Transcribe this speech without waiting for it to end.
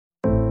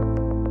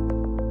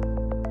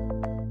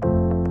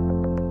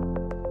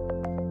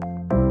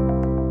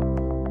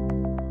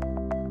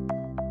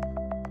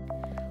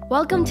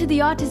Welcome to the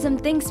Autism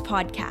Thinks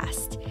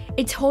podcast.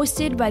 It's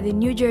hosted by the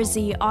New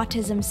Jersey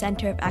Autism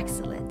Center of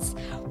Excellence,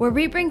 where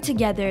we bring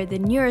together the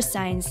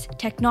neuroscience,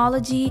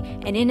 technology,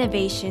 and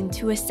innovation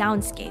to a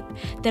soundscape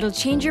that'll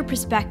change your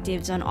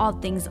perspectives on all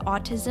things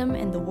autism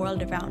and the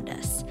world around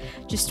us,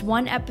 just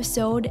one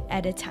episode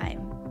at a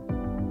time.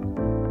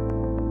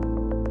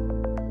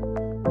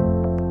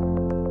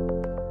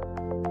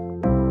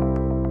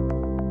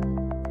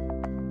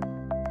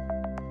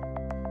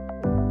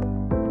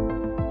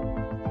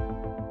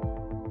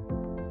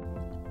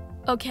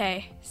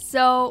 Okay,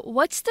 so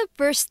what's the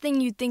first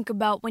thing you think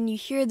about when you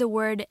hear the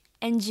word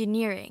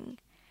engineering?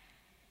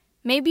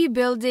 Maybe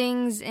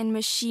buildings and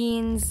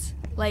machines,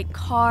 like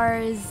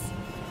cars,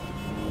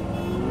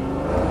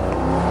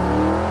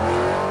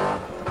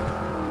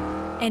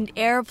 and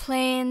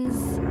airplanes,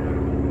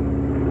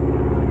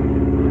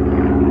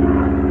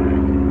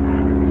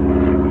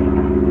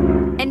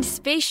 and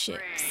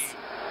spaceships.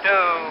 3, 2,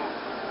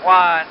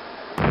 1.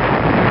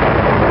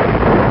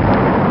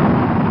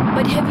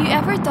 But have you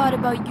ever thought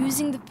about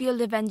using the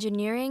field of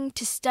engineering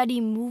to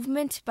study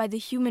movement by the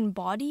human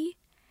body?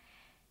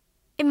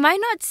 It might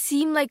not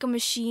seem like a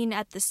machine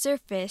at the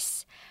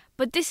surface,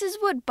 but this is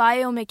what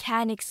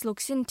biomechanics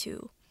looks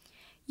into,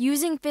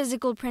 using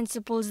physical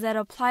principles that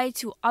apply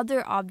to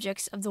other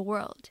objects of the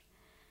world.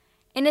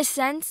 In a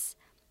sense,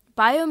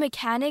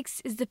 biomechanics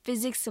is the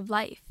physics of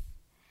life.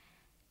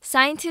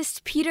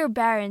 Scientist Peter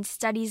Barron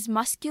studies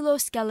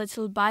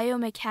musculoskeletal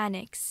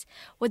biomechanics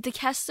with the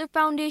Kessler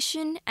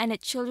Foundation and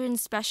at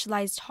Children's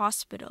Specialized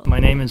Hospital.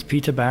 My name is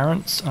Peter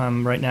Barents.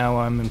 Right now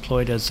I'm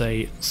employed as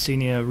a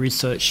senior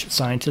research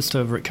scientist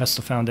over at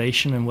Kessler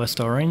Foundation in West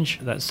Orange.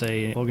 That's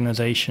an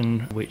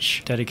organization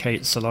which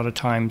dedicates a lot of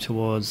time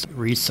towards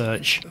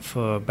research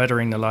for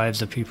bettering the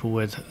lives of people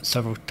with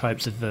several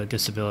types of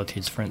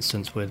disabilities, for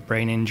instance with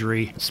brain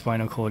injury,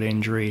 spinal cord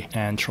injury,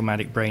 and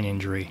traumatic brain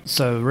injury.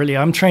 So really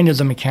I'm trained as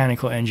a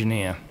mechanical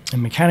engineer.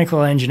 And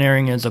mechanical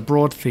engineering is a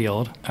broad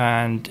field,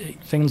 and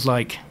things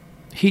like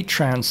heat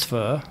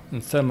transfer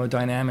and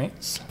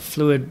thermodynamics,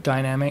 fluid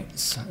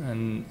dynamics,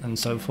 and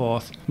so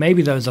forth.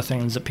 Maybe those are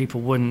things that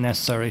people wouldn't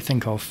necessarily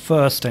think of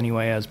first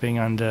anyway as being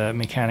under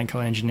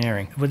mechanical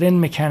engineering. Within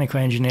mechanical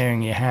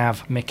engineering you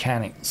have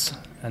mechanics.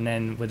 And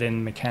then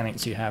within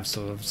mechanics you have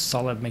sort of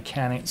solid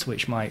mechanics,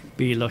 which might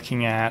be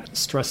looking at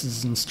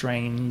stresses and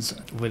strains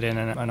within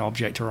an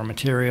object or a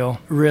material.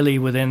 Really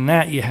within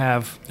that you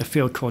have a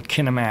field called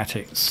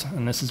kinematics,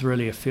 and this is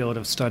really a field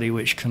of study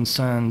which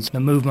concerns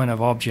the movement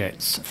of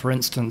objects. For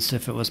instance,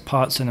 if it was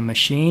parts in a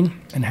machine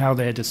and how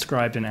they're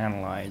described and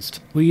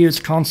analyzed. We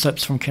use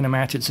concepts from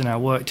kinematics in our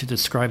work to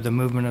describe the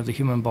movement of the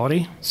human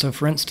body. So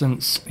for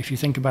instance, if you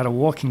think about a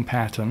walking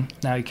pattern,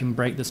 now you can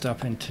break this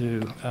up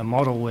into a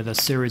model with a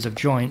series of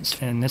joints.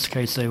 In this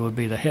case, they would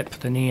be the hip,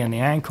 the knee, and the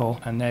ankle,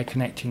 and they're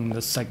connecting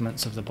the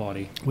segments of the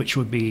body, which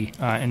would be,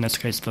 in this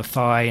case, the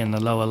thigh and the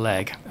lower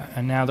leg.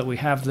 And now that we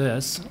have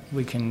this,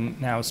 we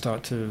can now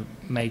start to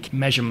make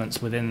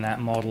measurements within that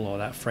model or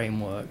that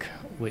framework,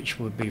 which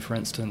would be, for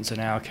instance, in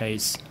our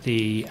case,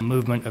 the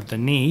movement of the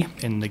knee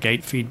in the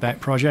gait feedback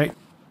project.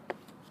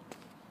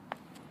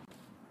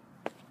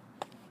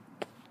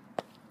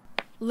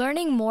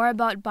 Learning more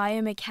about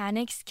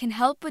biomechanics can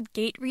help with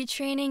gait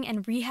retraining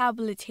and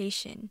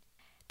rehabilitation.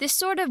 This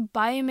sort of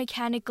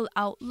biomechanical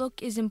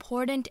outlook is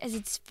important as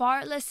it's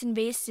far less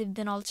invasive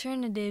than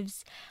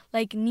alternatives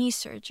like knee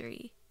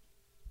surgery.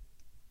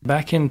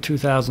 Back in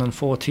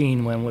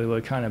 2014, when we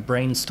were kind of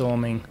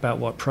brainstorming about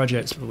what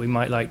projects we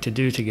might like to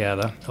do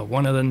together,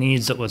 one of the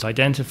needs that was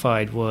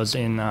identified was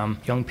in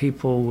young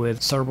people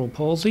with cerebral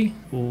palsy.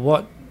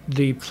 What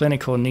the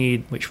clinical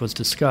need which was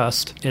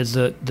discussed is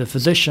that the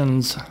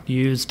physicians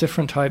use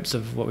different types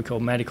of what we call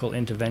medical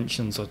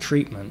interventions or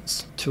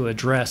treatments to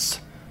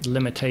address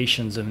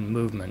limitations in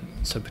movement.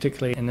 So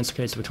particularly in this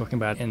case we're talking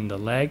about in the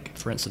leg.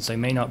 For instance, they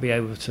may not be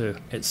able to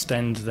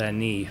extend their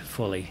knee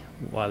fully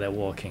while they're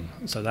walking.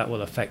 So that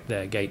will affect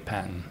their gait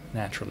pattern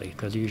naturally,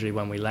 because usually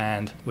when we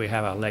land we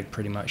have our leg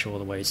pretty much all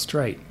the way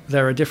straight.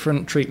 There are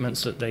different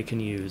treatments that they can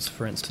use.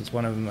 For instance,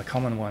 one of them, a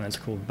common one, is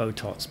called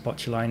Botox,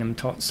 botulinum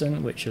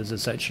toxin, which is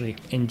essentially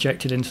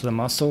injected into the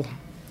muscle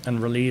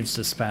and relieves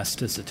the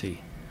spasticity.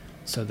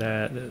 So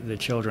the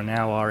children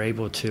now are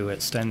able to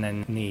extend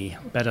their knee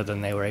better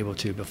than they were able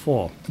to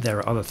before. There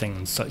are other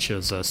things such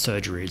as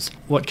surgeries.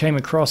 What came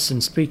across in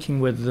speaking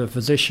with the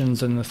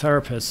physicians and the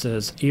therapists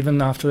is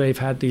even after they've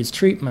had these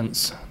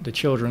treatments, the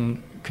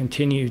children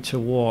continue to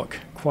walk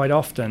quite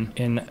often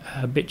in a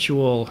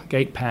habitual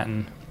gait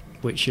pattern,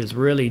 which is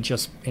really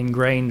just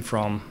ingrained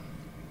from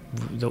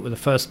the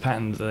first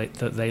pattern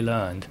that they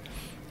learned.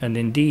 And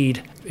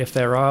indeed, if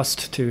they're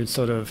asked to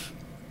sort of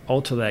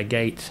alter their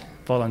gait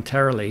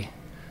voluntarily,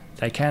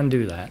 they can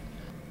do that.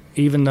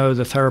 Even though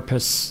the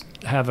therapists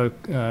have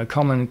a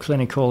common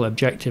clinical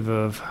objective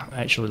of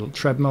actual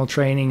treadmill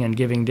training and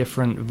giving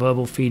different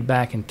verbal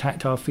feedback and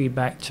tactile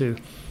feedback to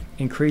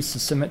increase the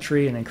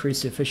symmetry and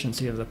increase the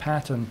efficiency of the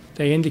pattern,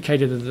 they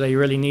indicated that they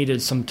really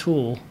needed some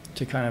tool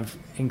to kind of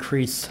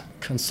increase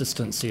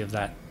consistency of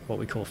that, what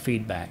we call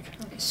feedback.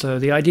 So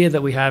the idea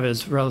that we have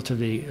is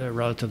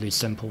relatively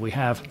simple. We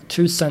have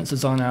two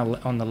sensors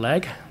on the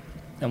leg,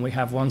 and we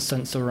have one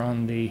sensor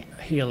on the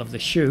heel of the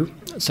shoe.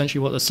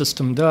 Essentially what the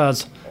system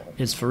does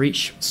is for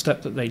each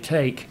step that they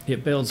take,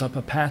 it builds up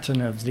a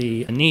pattern of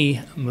the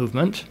knee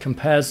movement,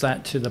 compares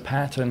that to the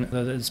pattern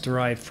that is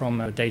derived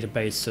from a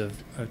database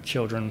of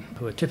children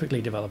who are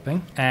typically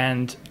developing,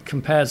 and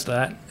compares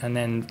that and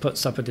then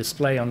puts up a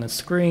display on the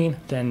screen.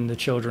 Then the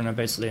children are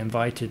basically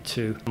invited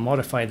to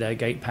modify their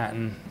gait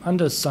pattern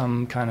under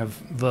some kind of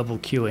verbal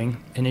cueing,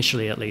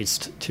 initially at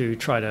least, to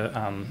try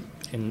to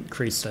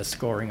increase their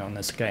scoring on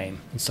this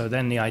game. And so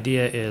then the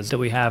idea is that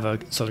we have a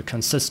sort of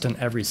consistent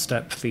every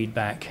step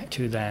feedback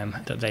to them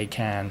that they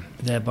can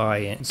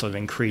thereby sort of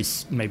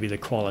increase maybe the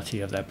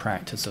quality of their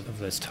practice of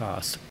this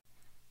task.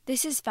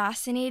 This is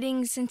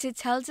fascinating since it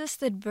tells us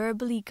that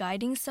verbally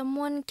guiding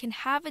someone can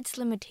have its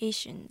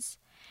limitations.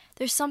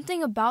 There's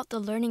something about the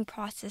learning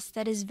process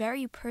that is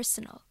very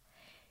personal.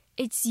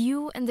 It's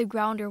you and the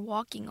ground you're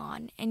walking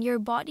on, and your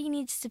body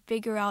needs to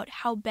figure out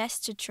how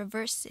best to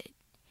traverse it.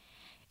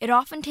 It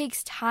often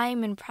takes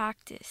time and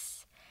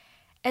practice.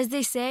 As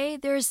they say,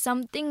 there are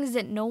some things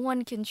that no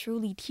one can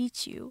truly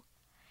teach you.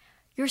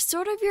 You're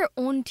sort of your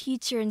own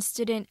teacher and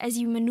student as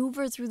you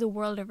maneuver through the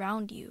world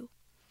around you.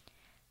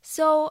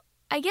 So,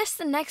 I guess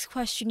the next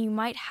question you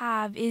might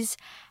have is,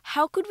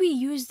 how could we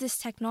use this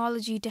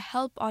technology to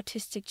help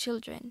autistic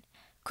children?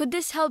 Could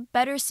this help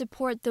better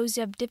support those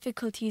who have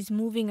difficulties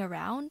moving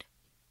around?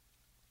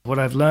 What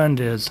I've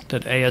learned is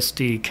that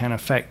ASD can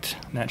affect,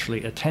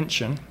 naturally,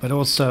 attention, but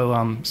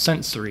also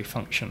sensory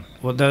function.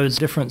 What those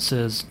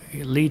differences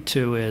lead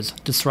to is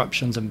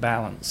disruptions in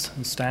balance,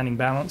 in standing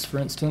balance, for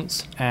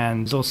instance,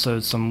 and there's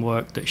also some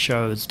work that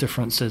shows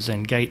differences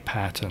in gait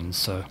patterns.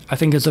 So I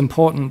think it's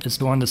important is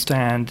to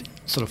understand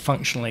sort of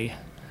functionally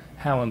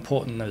how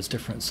important those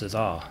differences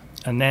are.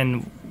 And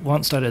then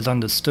once that is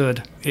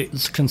understood,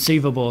 it's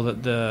conceivable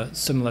that the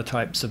similar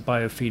types of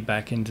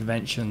biofeedback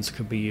interventions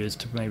could be used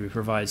to maybe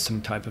provide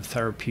some type of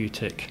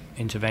therapeutic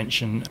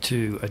intervention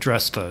to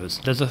address those.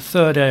 There's a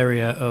third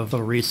area of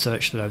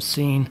research that I've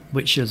seen,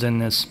 which is in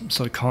this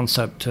sort of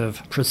concept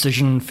of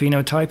precision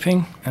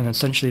phenotyping. And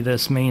essentially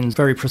this means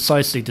very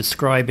precisely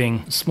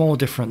describing small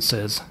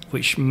differences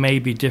which may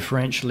be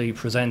differentially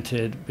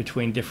presented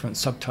between different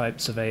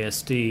subtypes of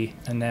ASD,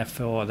 and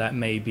therefore that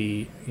may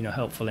be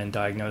helpful in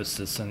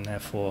diagnosis and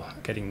therefore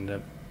getting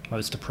the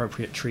most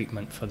appropriate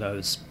treatment for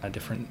those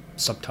different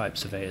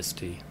subtypes of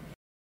ASD.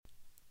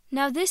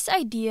 Now, this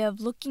idea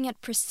of looking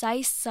at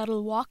precise,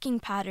 subtle walking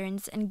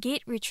patterns and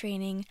gait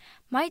retraining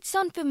might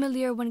sound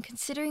familiar when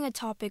considering a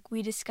topic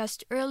we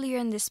discussed earlier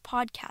in this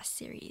podcast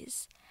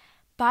series,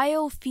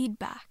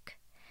 biofeedback.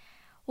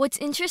 What's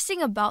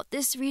interesting about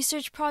this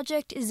research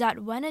project is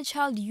that when a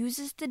child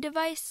uses the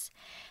device,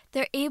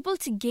 they're able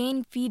to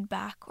gain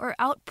feedback or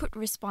output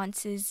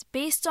responses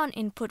based on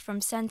input from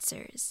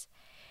sensors.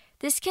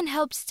 This can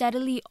help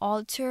steadily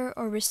alter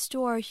or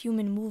restore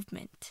human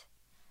movement.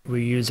 We're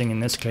using,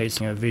 in this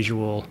case, a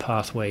visual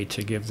pathway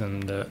to give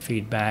them the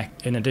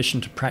feedback. In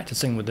addition to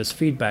practicing with this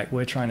feedback,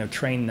 we're trying to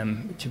train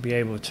them to be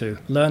able to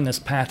learn this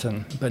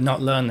pattern, but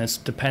not learn this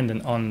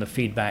dependent on the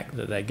feedback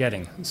that they're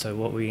getting. So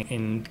what we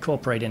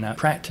incorporate in our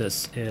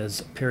practice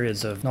is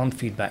periods of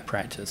non-feedback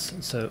practice,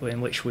 so in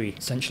which we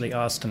essentially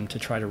ask them to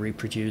try to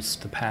reproduce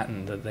the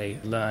pattern that they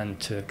learn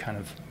to kind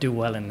of do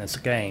well in this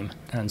game,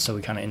 and so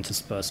we kind of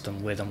intersperse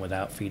them with and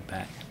without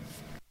feedback.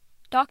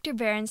 Dr.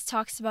 Behrens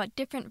talks about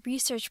different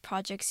research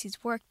projects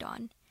he's worked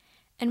on,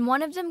 and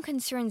one of them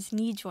concerns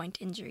knee joint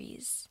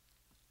injuries.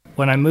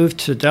 When I moved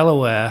to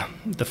Delaware,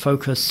 the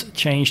focus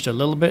changed a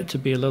little bit to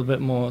be a little bit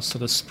more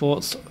sort of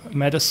sports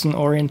medicine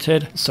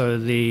oriented. So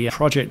the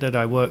project that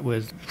I worked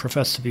with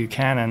Professor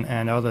Buchanan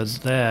and others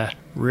there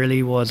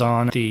really was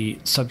on the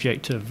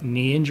subject of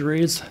knee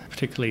injuries,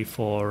 particularly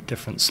for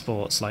different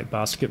sports like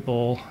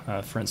basketball,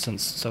 for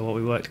instance. So what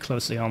we worked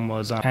closely on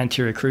was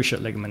anterior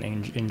cruciate ligament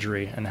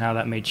injury and how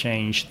that may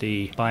change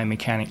the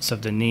biomechanics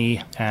of the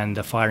knee and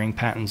the firing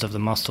patterns of the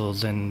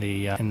muscles in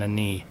the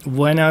knee.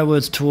 When I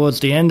was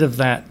towards the end of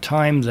that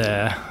time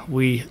there,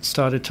 we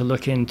started to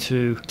look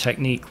into a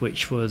technique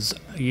which was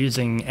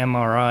using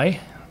MRI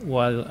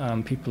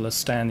while people are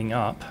standing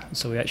up.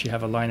 So we actually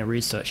have a line of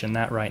research in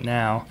that right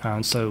now.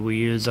 So we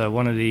use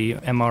one of the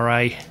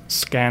MRI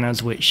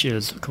scanners, which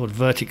is called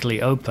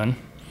vertically open.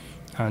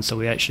 And so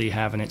we actually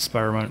have an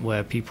experiment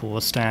where people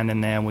will stand in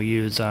there, and we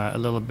use a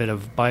little bit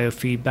of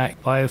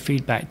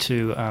biofeedback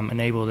to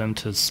enable them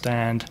to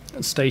stand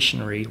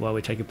stationary while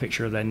we take a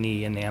picture of their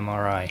knee in the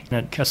MRI. And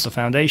at Kessler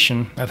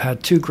Foundation, I've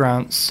had 2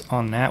 grants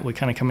on that. We're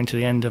kind of coming to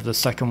the end of the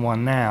second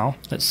one now.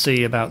 Let's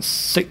see, about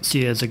 6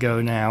 years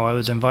ago now, I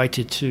was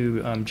invited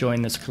to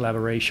join this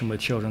collaboration with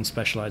Children's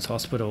Specialized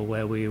Hospital,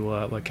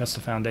 where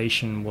Kessler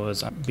Foundation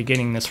was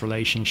beginning this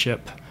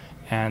relationship.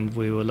 And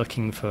we were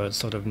looking for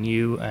sort of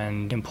new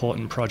and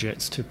important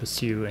projects to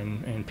pursue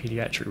in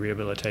pediatric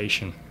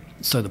rehabilitation.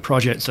 So the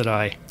projects that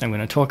I'm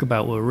going to talk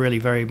about were really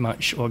very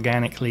much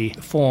organically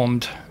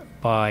formed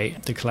by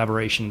the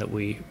collaboration that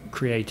we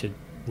created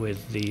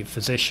with the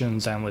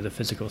physicians and with the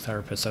physical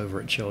therapists over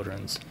at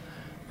Children's.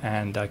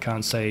 And I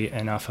can't say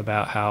enough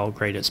about how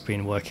great it's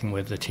been working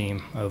with the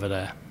team over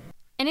there.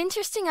 An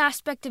interesting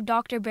aspect of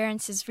Dr.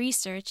 Behrens'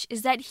 research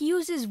is that he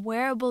uses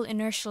wearable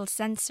inertial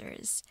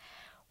sensors,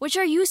 which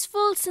are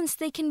useful since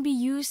they can be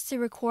used to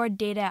record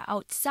data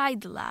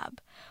outside the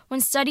lab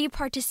when study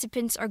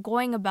participants are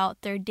going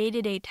about their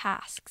day-to-day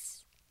tasks.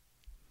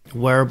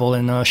 Wearable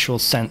inertial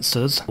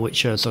sensors,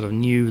 which are sort of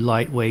new,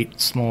 lightweight,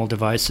 small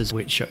devices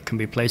which can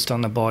be placed on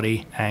the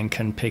body and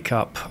can pick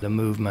up the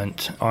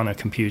movement on a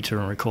computer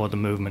and record the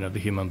movement of the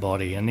human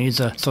body. And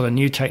these are sort of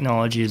new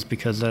technologies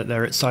because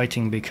they're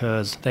exciting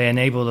because they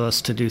enable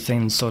us to do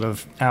things sort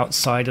of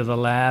outside of the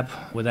lab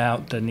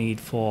without the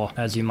need for,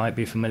 as you might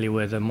be familiar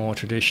with, a more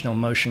traditional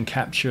motion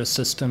capture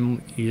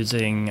system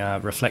using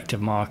reflective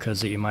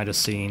markers that you might have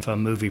seen for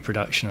movie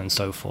production and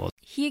so forth.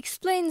 He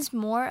explains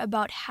more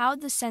about how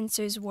the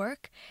sensors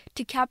work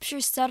to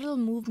capture subtle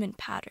movement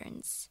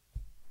patterns.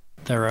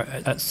 There are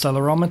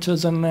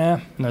accelerometers in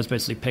there, and those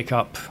basically pick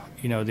up,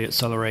 the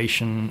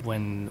acceleration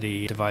when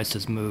the device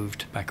is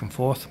moved back and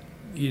forth.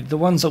 The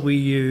ones that we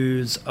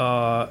use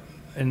are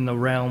in the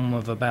realm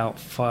of about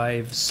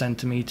 5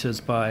 centimeters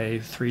by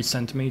 3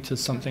 centimeters,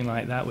 something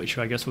like that, which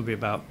I guess would be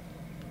about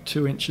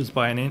 2 inches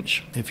by an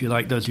inch, if you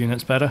like those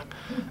units better.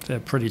 They're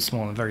pretty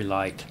small and very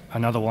light.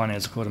 Another one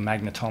is called a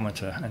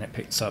magnetometer, and it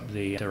picks up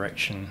the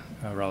direction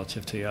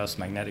relative to the Earth's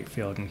magnetic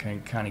field and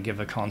can kind of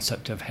give a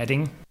concept of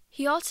heading.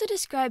 He also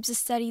describes a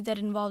study that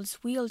involves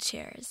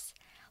wheelchairs,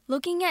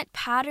 looking at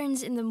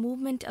patterns in the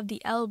movement of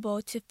the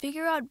elbow to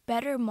figure out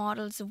better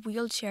models of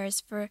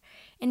wheelchairs for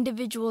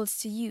individuals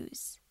to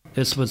use.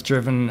 This was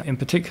driven in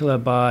particular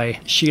by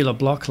Sheila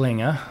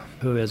Blocklinger,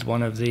 who is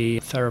one of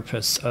the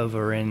therapists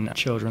over in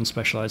Children's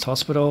Specialized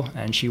Hospital,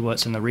 and she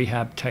works in the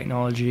rehab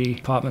technology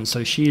department,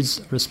 so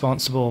she's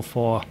responsible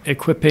for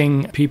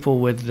equipping people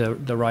with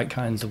the right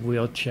kinds of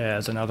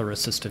wheelchairs and other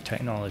assistive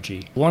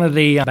technology. One of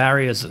the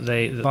barriers that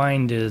they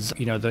find is,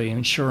 the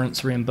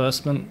insurance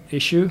reimbursement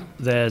issue.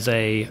 There's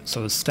a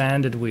sort of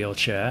standard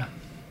wheelchair,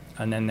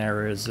 and then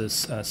there is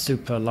this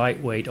super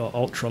lightweight or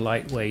ultra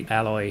lightweight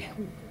alloy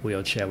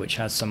wheelchair, which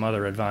has some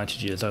other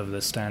advantages over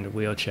the standard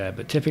wheelchair.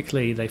 But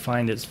typically they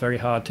find it's very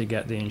hard to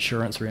get the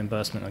insurance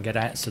reimbursement or get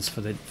access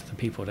for the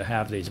people to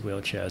have these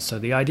wheelchairs. So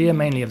the idea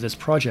mainly of this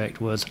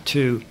project was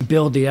to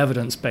build the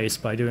evidence base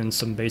by doing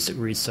some basic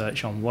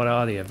research on what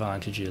are the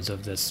advantages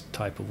of this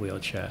type of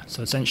wheelchair.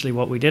 So essentially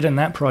what we did in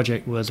that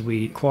project was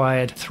we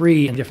acquired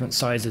 3 different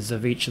sizes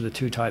of each of the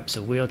 2 types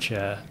of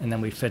wheelchair, and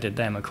then we fitted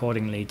them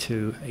accordingly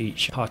to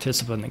each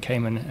participant that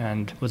came in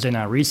and was in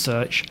our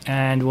research.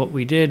 And what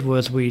we did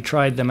was we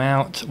tried them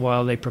out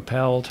while they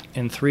propelled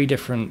in 3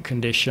 different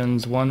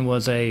conditions. One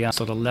was a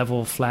sort of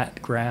level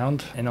flat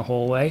ground in a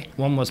hallway,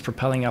 one was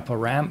propelling up a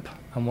ramp,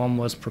 and one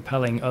was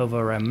propelling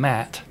over a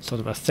mat,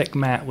 sort of a thick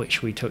mat,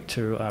 which we took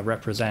to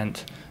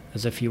represent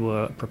as if you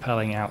were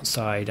propelling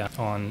outside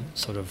on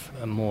sort of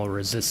a more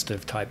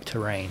resistive type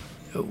terrain.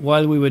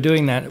 While we were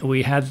doing that,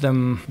 we had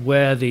them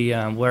wear the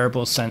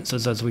wearable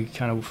sensors, as we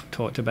kind of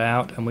talked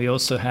about, and we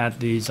also had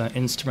these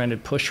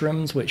instrumented push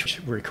rims,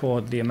 which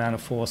record the amount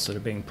of force that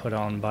are being put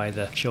on by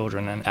the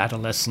children and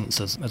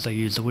adolescents as they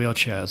use the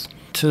wheelchairs.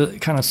 To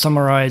kind of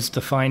summarize the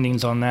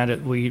findings on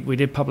that, we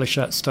did publish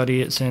that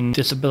study. It's in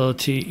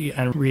Disability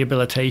and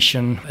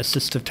Rehabilitation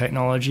Assistive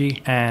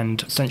Technology,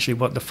 and essentially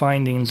what the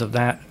findings of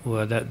that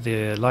were that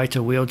the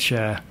lighter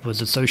wheelchair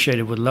was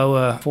associated with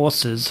lower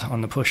forces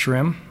on the push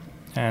rim,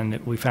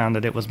 and we found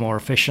that it was more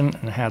efficient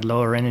and had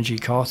lower energy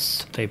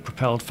costs. They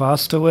propelled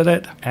faster with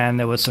it, and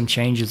there were some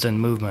changes in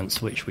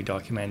movements which we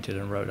documented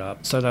and wrote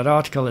up. So that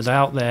article is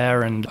out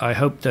there, and I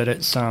hope that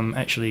it's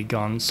actually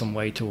gone some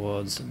way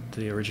towards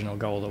the original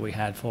goal that we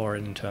had for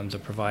it in terms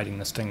of providing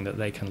this thing that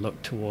they can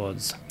look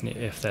towards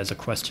if there's a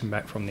question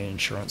back from the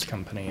insurance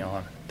company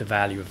on the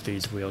value of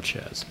these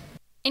wheelchairs.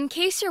 In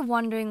case you're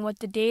wondering what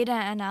the data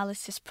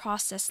analysis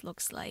process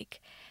looks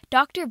like,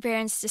 Dr.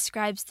 Behrens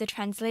describes the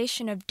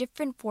translation of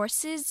different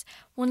forces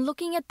when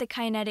looking at the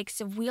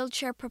kinetics of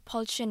wheelchair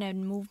propulsion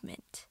and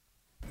movement.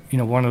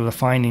 One of the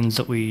findings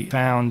that we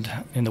found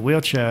in the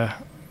wheelchair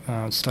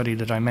study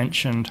that I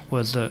mentioned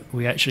was that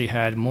we actually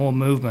had more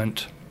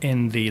movement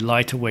in the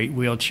lighter weight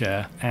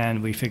wheelchair,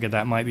 and we figured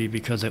that might be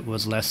because it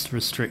was less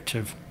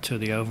restrictive to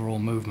the overall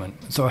movement.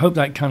 So I hope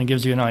that kind of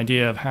gives you an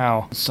idea of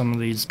how some of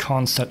these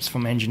concepts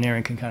from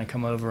engineering can kind of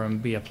come over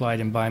and be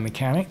applied in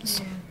biomechanics.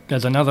 Yeah.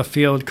 There's another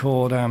field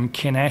called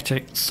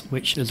kinetics,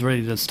 which is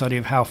really the study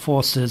of how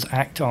forces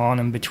act on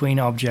and between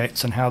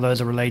objects and how those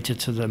are related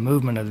to the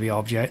movement of the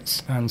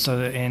objects. And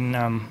so in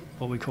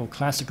what we call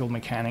classical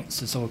mechanics,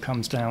 this all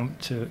comes down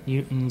to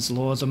Newton's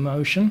laws of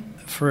motion.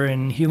 For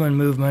in human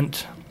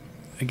movement,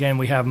 again,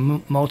 we have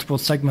multiple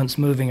segments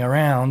moving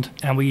around,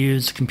 and we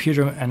use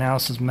computer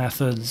analysis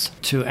methods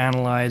to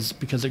analyze,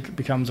 because it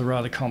becomes a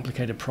rather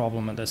complicated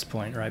problem at this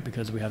point, right?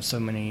 Because we have so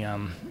many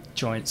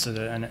joints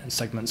and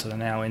segments that are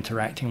now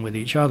interacting with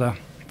each other.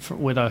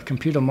 with a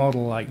computer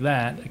model like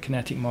that, a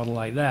kinetic model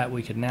like that,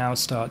 we could now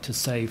start to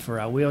say for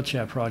our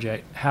wheelchair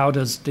project, how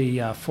does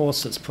the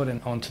force that's put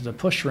onto the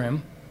push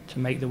rim to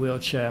make the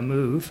wheelchair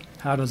move,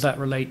 how does that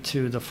relate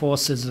to the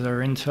forces that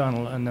are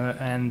internal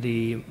and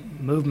the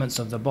movements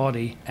of the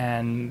body,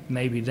 and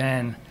maybe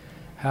then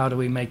how do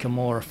we make a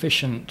more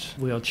efficient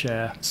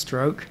wheelchair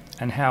stroke,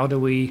 and how do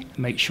we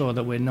make sure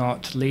that we're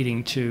not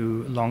leading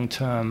to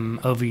long-term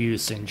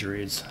overuse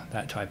injuries,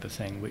 that type of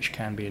thing, which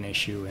can be an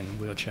issue in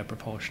wheelchair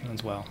propulsion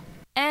as well.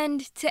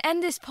 And to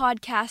end this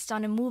podcast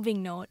on a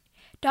moving note,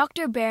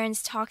 Dr.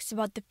 Behrens talks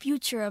about the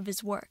future of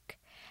his work,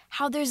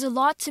 how there's a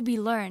lot to be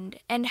learned,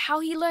 and how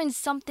he learns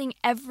something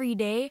every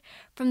day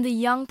from the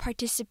young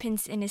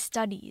participants in his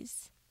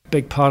studies.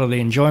 Big part of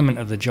the enjoyment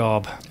of the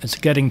job is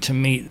getting to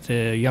meet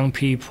the young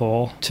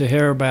people, to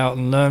hear about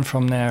and learn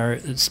from their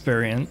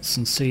experience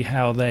and see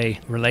how they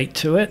relate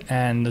to it,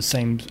 and the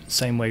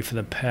same way for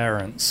the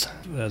parents.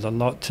 There's a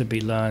lot to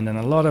be learned and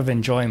a lot of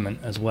enjoyment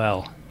as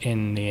well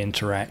in the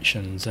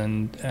interactions,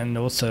 and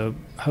also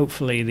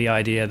hopefully the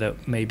idea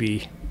that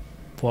maybe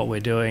what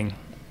we're doing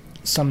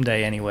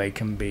someday anyway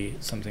can be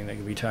something that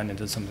can be turned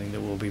into something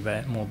that will be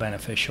more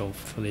beneficial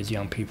for these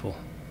young people.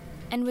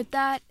 And with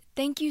that,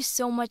 thank you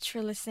so much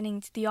for listening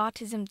to the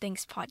Autism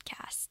Thinks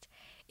podcast.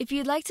 If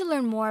you'd like to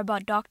learn more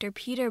about Dr.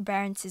 Peter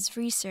Behrens'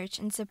 research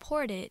and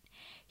support it,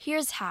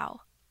 here's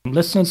how.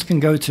 Listeners can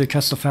go to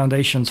Kessler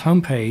Foundation's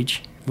homepage,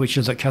 which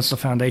is at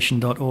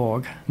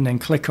kesslerfoundation.org, and then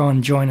click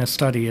on Join a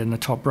Study in the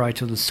top right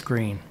of the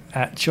screen.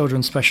 At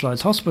Children's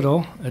Specialized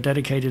Hospital, a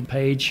dedicated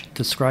page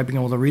describing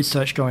all the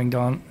research going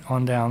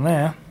on down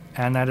there,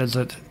 and that is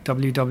at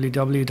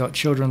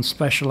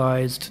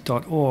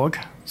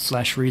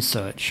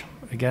www.childrenspecialized.org/research.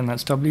 Again,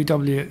 that's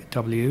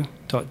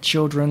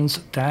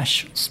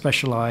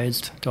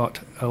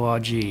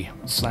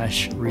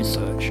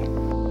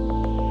www.childrens-specialized.org/research.